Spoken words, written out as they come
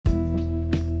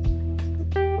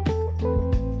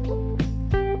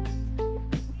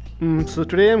So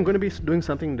today I'm going to be doing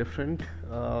something different.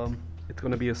 It's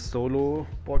going to be a solo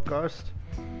podcast,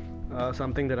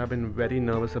 something that I've been very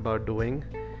nervous about doing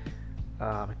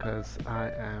because I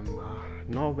am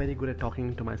not very good at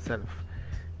talking to myself.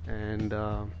 And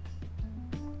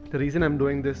the reason I'm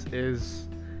doing this is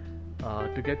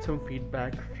to get some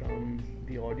feedback from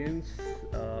the audience.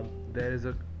 There is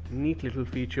a neat little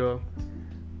feature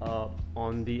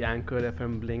on the Anchor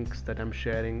FM links that I'm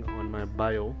sharing on my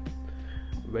bio,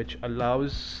 which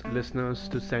allows listeners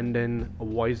to send in a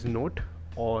voice note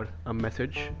or a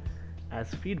message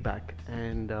as feedback.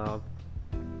 And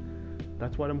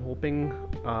that's what I'm hoping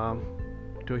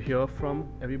to hear from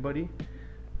everybody.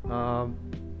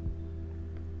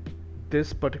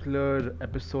 This particular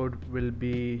episode will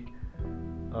be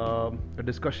a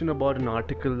discussion about an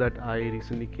article that I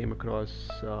recently came across.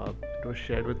 It was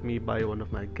shared with me by one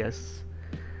of my guests.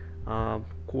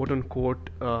 Quote unquote,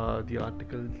 the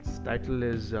article's title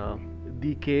is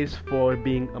The Case for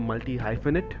Being a Multi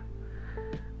Hyphenate.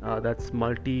 That's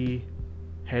multi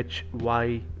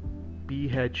HYPHENATE.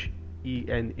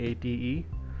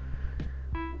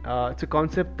 It's a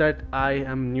concept that I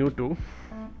am new to,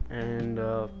 and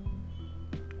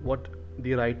what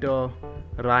the writer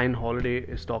Ryan Holiday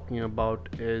is talking about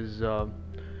is the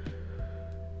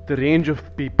range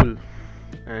of people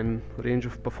and range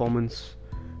of performance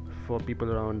for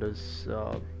people around us.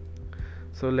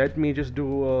 So let me just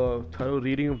do a thorough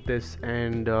reading of this,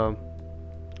 and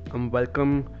I'm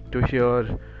welcome to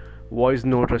hear voice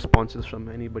note responses from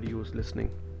anybody who's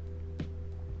listening.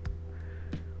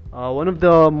 One of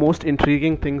the most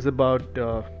intriguing things about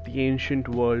the ancient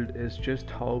world is just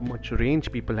how much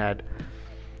range people had.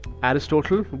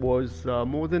 Aristotle was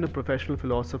more than a professional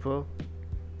philosopher.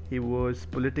 He was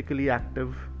politically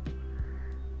active,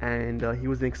 and he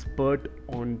was an expert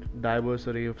on diverse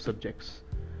array of subjects,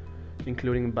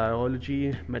 including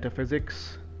biology,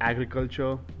 metaphysics,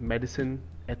 agriculture, medicine,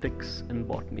 ethics, and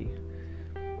botany.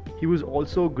 He was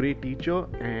also a great teacher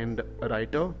and a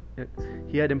writer.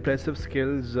 He had impressive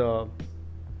skills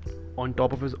on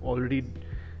top of his already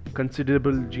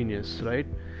considerable genius, right?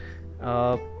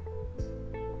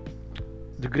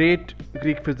 The great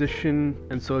Greek physician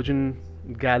and surgeon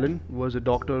Galen was a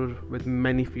doctor with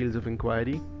many fields of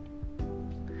inquiry.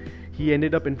 He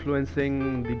ended up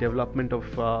influencing the development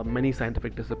of many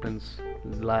scientific disciplines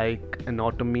like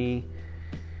anatomy,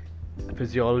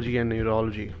 physiology, and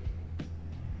neurology,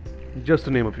 just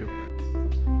to name a few.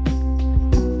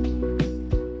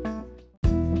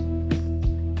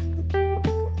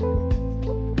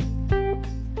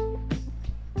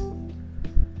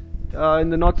 In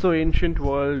the not so ancient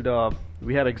world,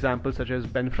 we have examples such as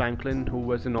Ben Franklin, who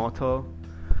was an author,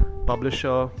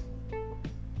 publisher,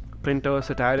 printer,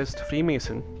 satirist,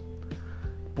 Freemason,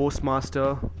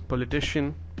 postmaster,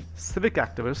 politician, civic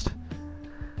activist,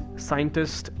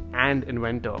 scientist, and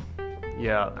inventor.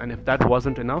 Yeah, and if that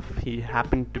wasn't enough, he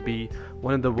happened to be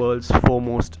one of the world's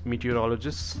foremost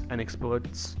meteorologists and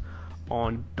experts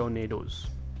on tornadoes.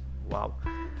 Wow.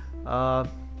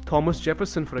 Thomas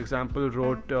Jefferson, for example,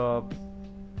 wrote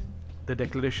the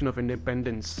Declaration of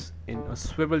Independence in a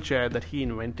swivel chair that he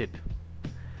invented.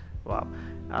 Wow.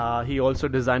 He also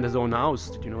designed his own house.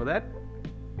 Did you know that?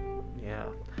 Yeah.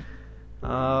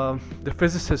 The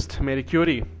physicist Marie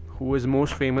Curie, who is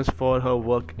most famous for her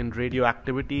work in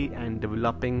radioactivity and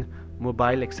developing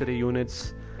mobile X-ray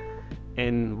units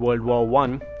in World War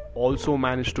I, also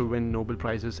managed to win Nobel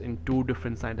Prizes in two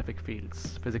different scientific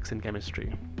fields, physics and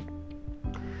chemistry.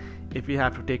 If we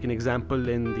have to take an example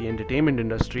in the entertainment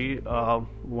industry,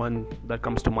 one that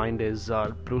comes to mind is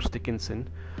Bruce Dickinson,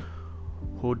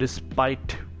 who,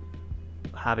 despite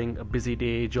having a busy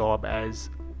day job as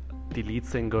the lead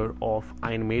singer of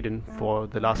Iron Maiden for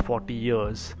the last 40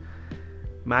 years,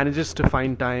 manages to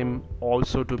find time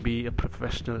also to be a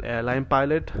professional airline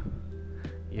pilot,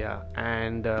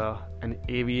 and an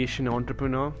aviation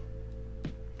entrepreneur.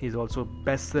 He's also a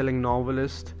best-selling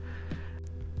novelist,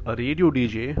 a radio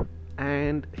DJ,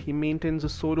 and he maintains a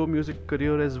solo music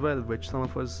career as well, which some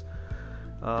of us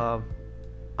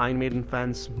Iron Maiden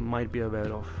fans might be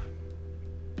aware of.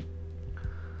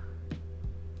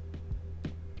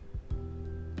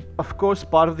 Of course,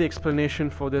 part of the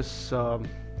explanation for this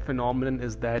phenomenon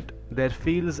is that their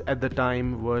fields at the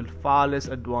time were far less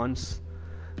advanced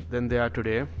than they are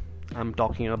today. I'm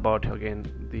talking about, again,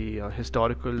 the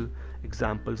historical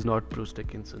examples, not Bruce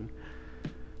Dickinson.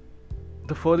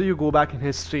 The further you go back in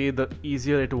history, the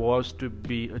easier it was to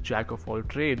be a jack of all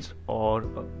trades or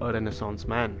a Renaissance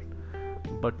man.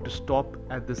 But to stop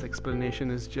at this explanation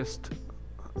is just,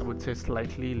 I would say,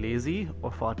 slightly lazy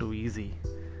or far too easy,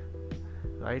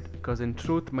 right? Because in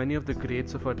truth, many of the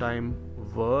greats of our time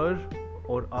were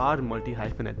or are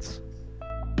multi-hyphenates.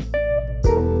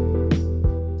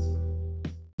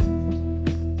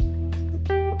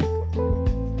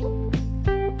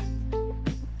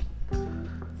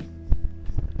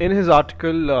 In his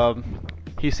article,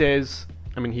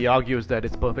 he argues that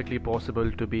it's perfectly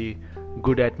possible to be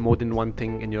good at more than one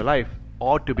thing in your life,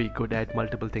 or to be good at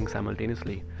multiple things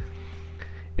simultaneously.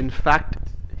 In fact,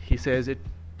 he says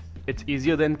it's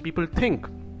easier than people think.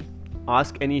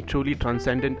 Ask any truly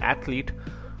transcendent athlete,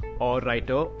 or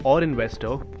writer, or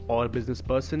investor, or business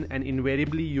person, and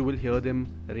invariably you will hear them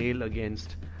rail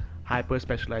against hyper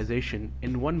specialization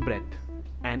in one breath,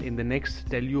 and in the next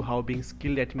tell you how being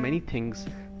skilled at many things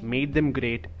made them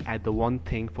great at the one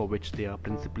thing for which they are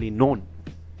principally known.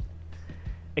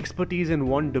 Expertise in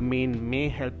one domain may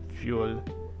help fuel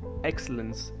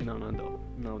excellence in another.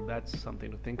 Now that's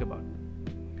something to think about.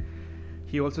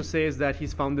 He also says that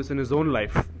he's found this in his own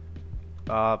life.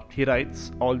 He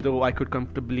writes, although I could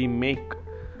comfortably make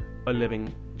a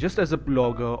living just as a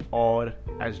blogger, or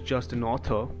as just an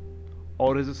author,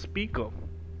 or as a speaker,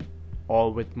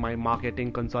 or with my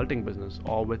marketing consulting business,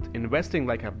 or with investing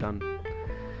like I've done,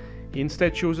 he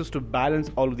instead chooses to balance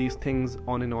all of these things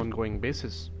on an ongoing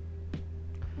basis.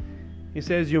 He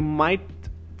says, you might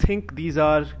think these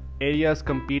are areas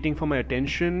competing for my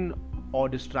attention or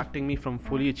distracting me from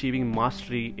fully achieving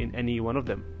mastery in any one of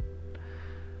them.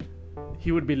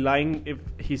 He would be lying if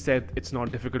he said it's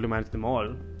not difficult to manage them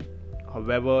all.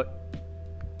 However,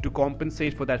 to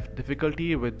compensate for that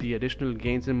difficulty with the additional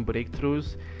gains and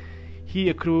breakthroughs he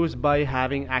accrues by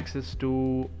having access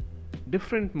to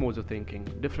different modes of thinking,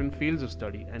 different fields of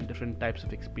study, and different types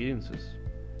of experiences.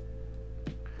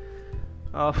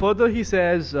 Further, he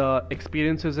says,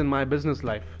 experiences in my business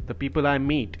life, the people I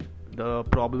meet, the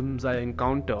problems I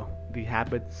encounter, the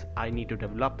habits I need to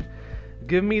develop,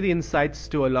 give me the insights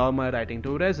to allow my writing to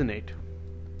resonate.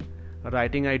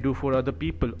 Writing I do for other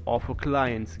people or for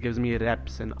clients gives me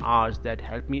reps and hours that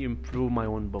help me improve my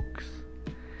own books.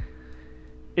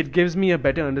 It gives me a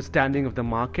better understanding of the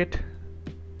market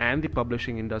and the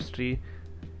publishing industry,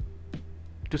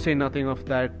 to say nothing of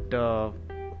that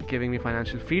giving me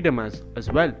financial freedom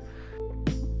as well.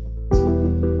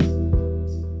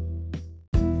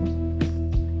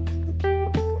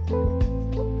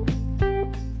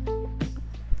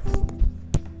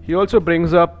 He also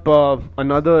brings up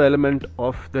another element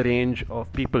of the range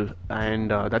of people, and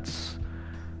that's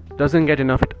doesn't get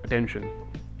enough attention.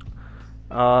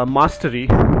 Mastery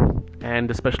and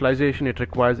the specialization it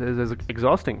requires is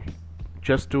exhausting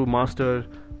just to master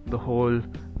the whole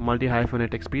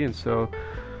multi-hyphenate experience. So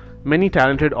many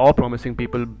talented or promising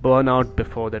people burn out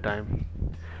before their time.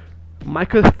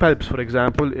 Michael Phelps, for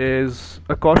example, is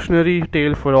a cautionary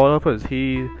tale for all of us.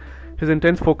 His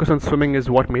intense focus on swimming is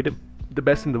what made him the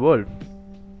best in the world.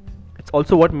 It's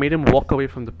also what made him walk away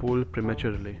from the pool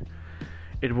prematurely.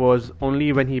 It was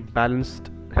only when he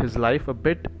balanced his life a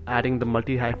bit, adding the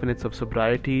multi-hyphenates of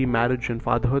sobriety, marriage, and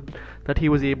fatherhood, that he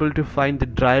was able to find the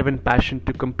drive and passion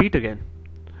to compete again.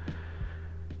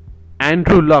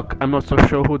 Andrew Luck, I'm not so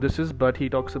sure who this is, but he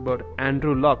talks about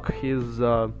Andrew Luck. His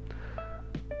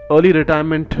early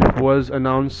retirement was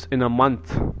announced in a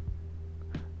month,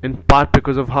 in part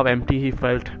because of how empty he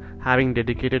felt having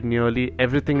dedicated nearly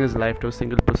everything in his life to a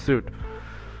single pursuit.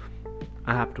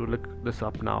 I have to look this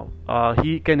up now.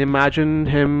 He can imagine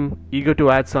him eager to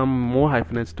add some more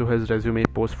hyphenates to his resume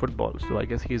post football. So I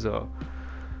guess he's a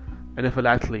NFL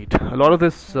athlete. A lot of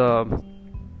this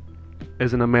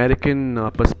is an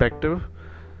American perspective,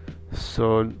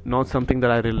 so not something that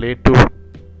I relate to,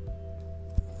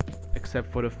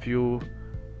 except for a few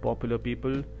popular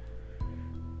people.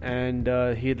 And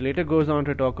he later goes on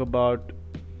to talk about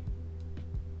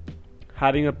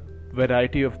having a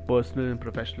variety of personal and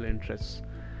professional interests,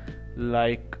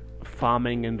 like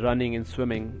farming and running and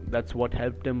swimming. That's what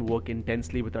helped him work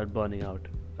intensely without burning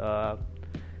out.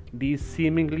 These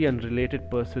seemingly unrelated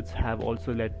pursuits have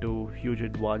also led to huge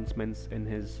advancements in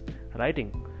his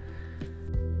writing.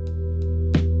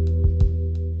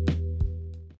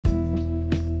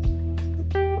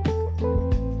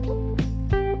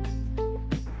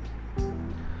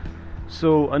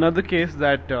 So another case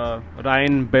that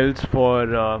Ryan builds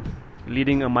for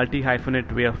leading a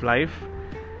multi-hyphenate way of life,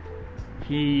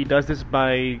 he does this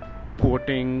by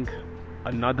quoting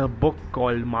another book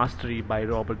called Mastery by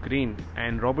Robert Greene.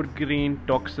 And Robert Greene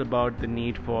talks about the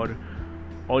need for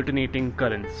alternating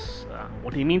currents.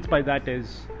 What he means by that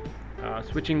is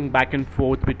switching back and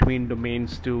forth between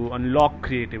domains to unlock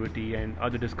creativity and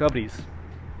other discoveries.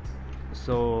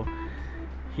 So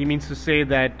he means to say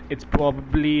that it's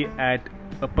probably at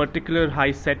a particular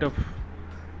high set of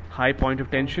high point of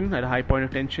tension, at a high point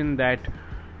of tension, that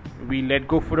we let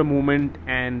go for a moment,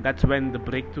 and that's when the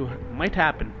breakthrough might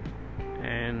happen.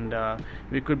 And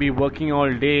we could be working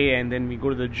all day, and then we go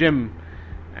to the gym,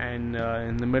 and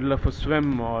in the middle of a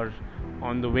swim or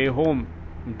on the way home,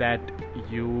 that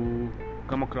you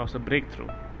come across a breakthrough.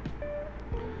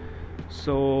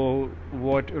 So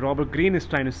what Robert Greene is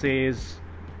trying to say is,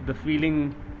 the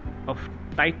feeling of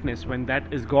tightness, when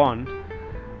that is gone,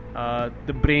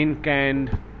 the brain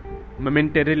can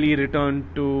momentarily return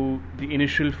to the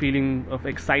initial feeling of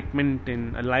excitement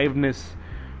and aliveness,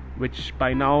 which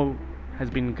by now has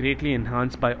been greatly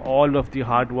enhanced by all of the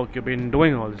hard work you've been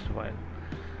doing all this while.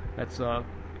 That's a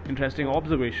interesting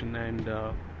observation,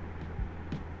 and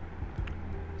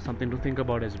something to think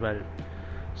about as well.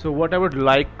 So what I would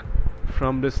like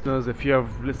from listeners, if you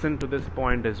have listened to this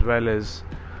point as well, is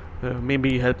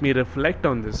maybe help me reflect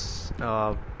on this.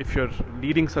 If you're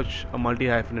leading such a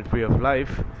multi-hyphenate way of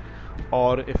life,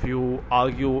 or if you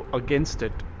argue against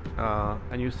it,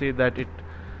 and you say that it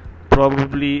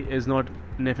probably is not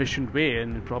an efficient way,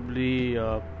 and it probably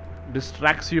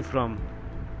distracts you from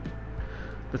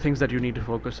the things that you need to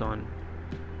focus on,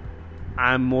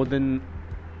 I'm more than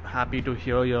happy to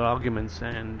hear your arguments.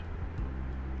 And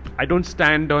I don't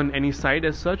stand on any side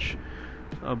as such,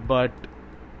 but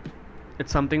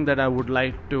it's something that I would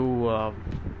like to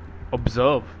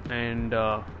observe, and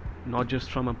not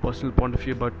just from a personal point of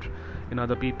view, but in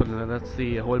other people. That's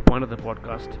the whole point of the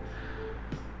podcast.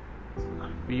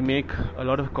 We make a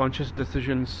lot of conscious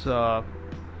decisions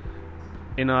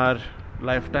in our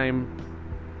lifetime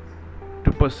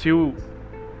to pursue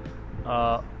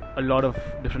a lot of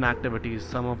different activities.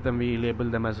 Some of them we label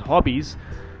them as hobbies,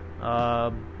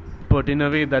 but in a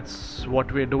way, that's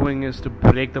what we're doing, is to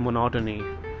break the monotony.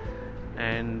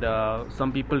 And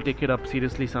some people take it up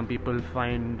seriously. Some people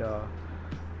find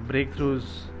breakthroughs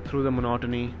through the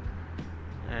monotony.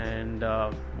 And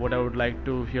what I would like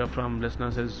to hear from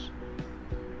listeners is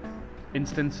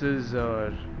instances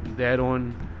or their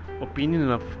own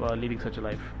opinion of leading such a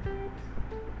life.